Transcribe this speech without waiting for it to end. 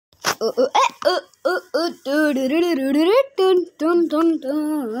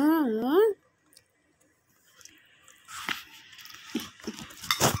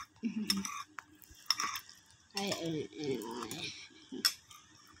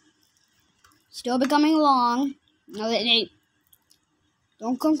Still becoming long. No,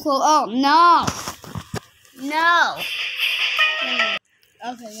 don't come close. Oh, no. No.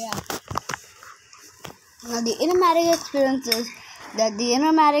 Okay, yeah. Now, the cinematic experience is that the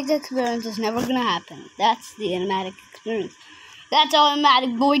cinematic experience is never going to happen. That's the cinematic experience. That's how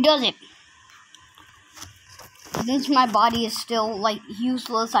cinematic boy does it. Since my body is still, like,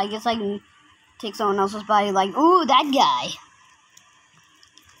 useless, I guess I can take someone else's body, like, ooh, that guy.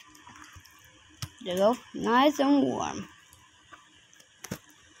 There you go. Nice and warm.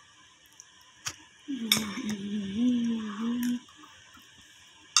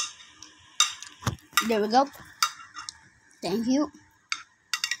 There we go. Thank you.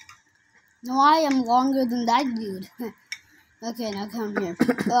 No, I am longer than that dude. Okay, now come here.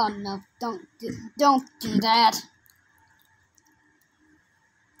 Oh no, don't do that.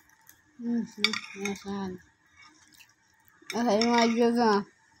 Yes, okay, you know what, you're gonna.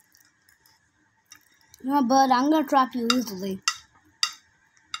 No, but I'm gonna trap you easily.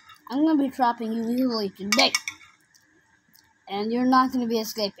 I'm gonna be trapping you easily today. And you're not gonna be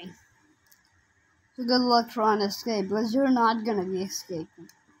escaping. So good luck trying to escape, because you're not gonna be escaping.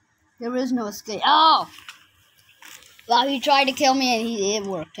 There is no escape. Oh! Well, he tried to kill me and it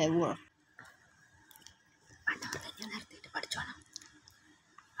worked. It worked.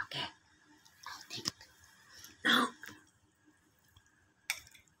 Okay. No.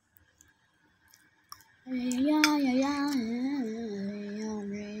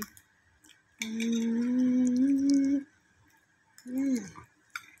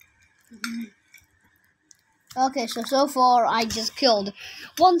 Okay, so far I just killed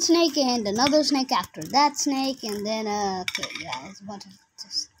one snake and another snake after that snake, and then okay, guys, what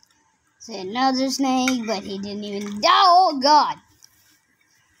just say another snake, but he didn't even die. Oh God!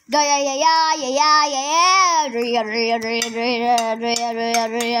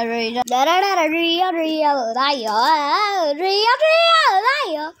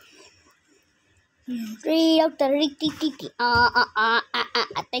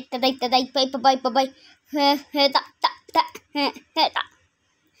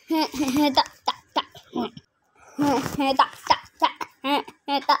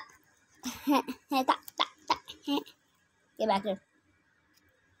 Get back here.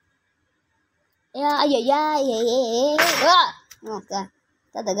 Yeah. Ah! Oh God,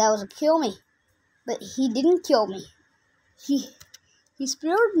 thought the guy was gonna kill me, but he didn't kill me. He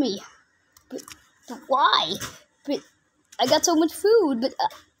spared me. But why? But I got so much food. But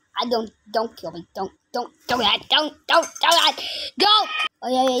I don't kill me. Don't do that. Don't. Oh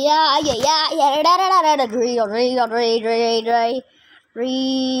yeah.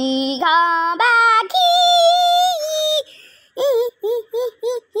 Come back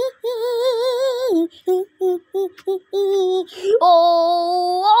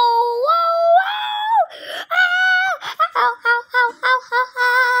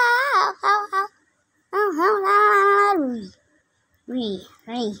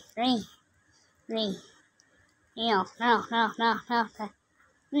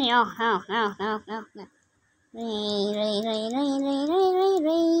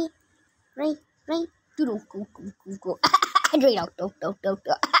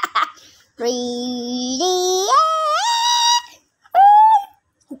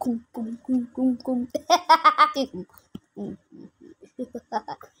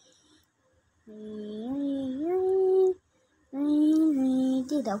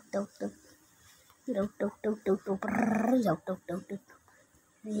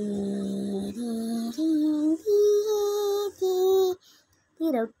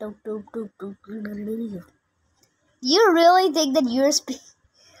You really think that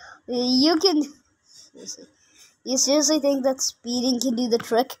you seriously think that speeding can do the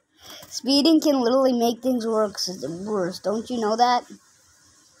trick? Speeding can literally make things worse, don't you know that?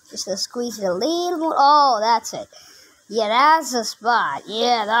 Just to squeeze it a little more. Oh, that's it. Yeah, that's the spot.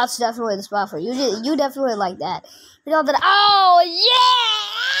 Yeah, that's definitely the spot for you. You definitely like that. You know that. Oh,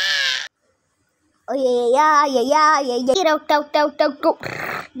 yeah! Oh, yeah.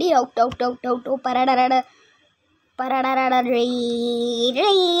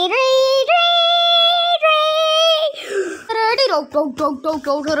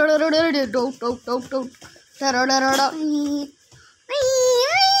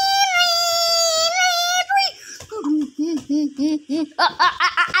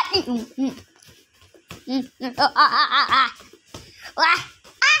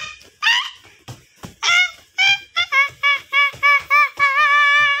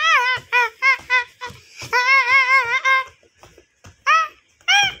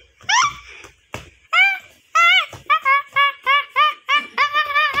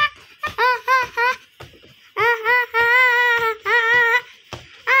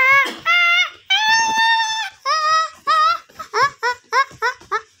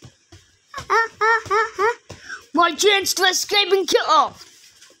 chance to escape and kill. Oh,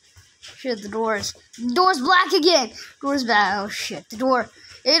 shit! The door's black again. Door's back. Oh shit! The door.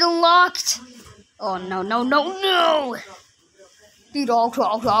 It unlocked. Oh no! No! No! No! You don't.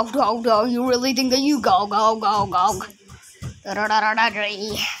 You really think that you go?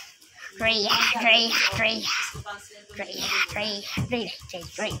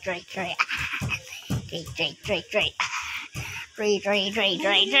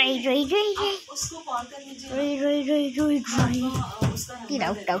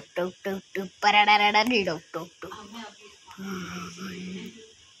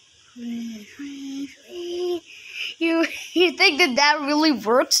 You think that really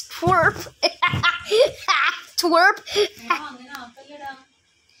works, twerp? Twerp?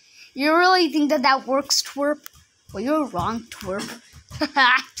 You really think that works, twerp? Well, you're wrong, twerp.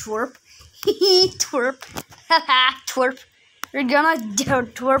 Twerp. Twerp. Twerp. You're gonna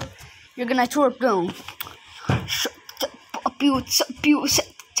twerp. You're gonna twerp down.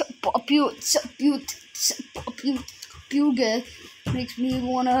 Makes me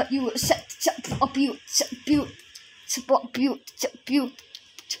wanna you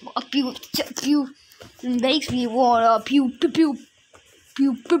makes me wanna pew. And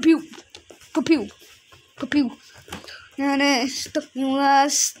stop you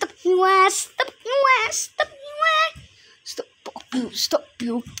ass.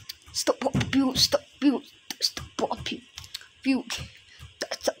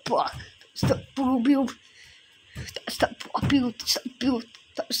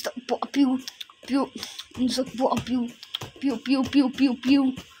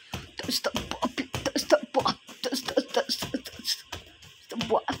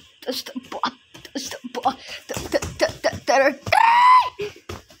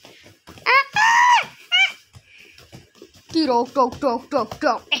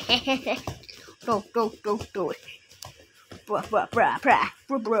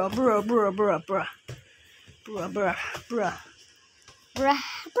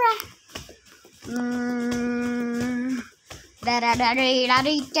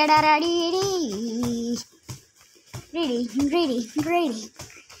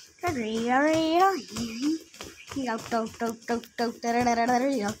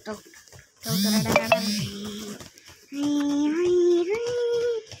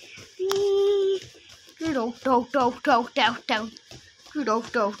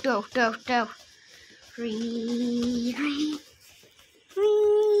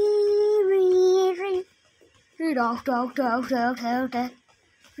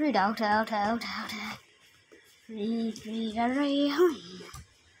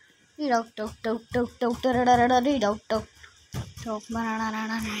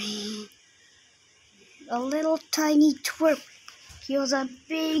 A little tiny twerp kills a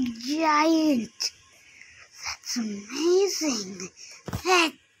big giant. That's amazing.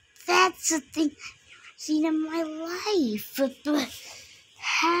 That's a thing I've seen in my life. But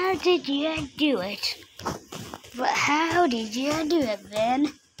how did you do it? How did you do it,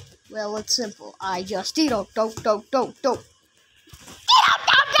 Ben? Well, it's simple. I just don't.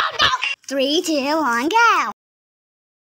 3, 2, 1, go.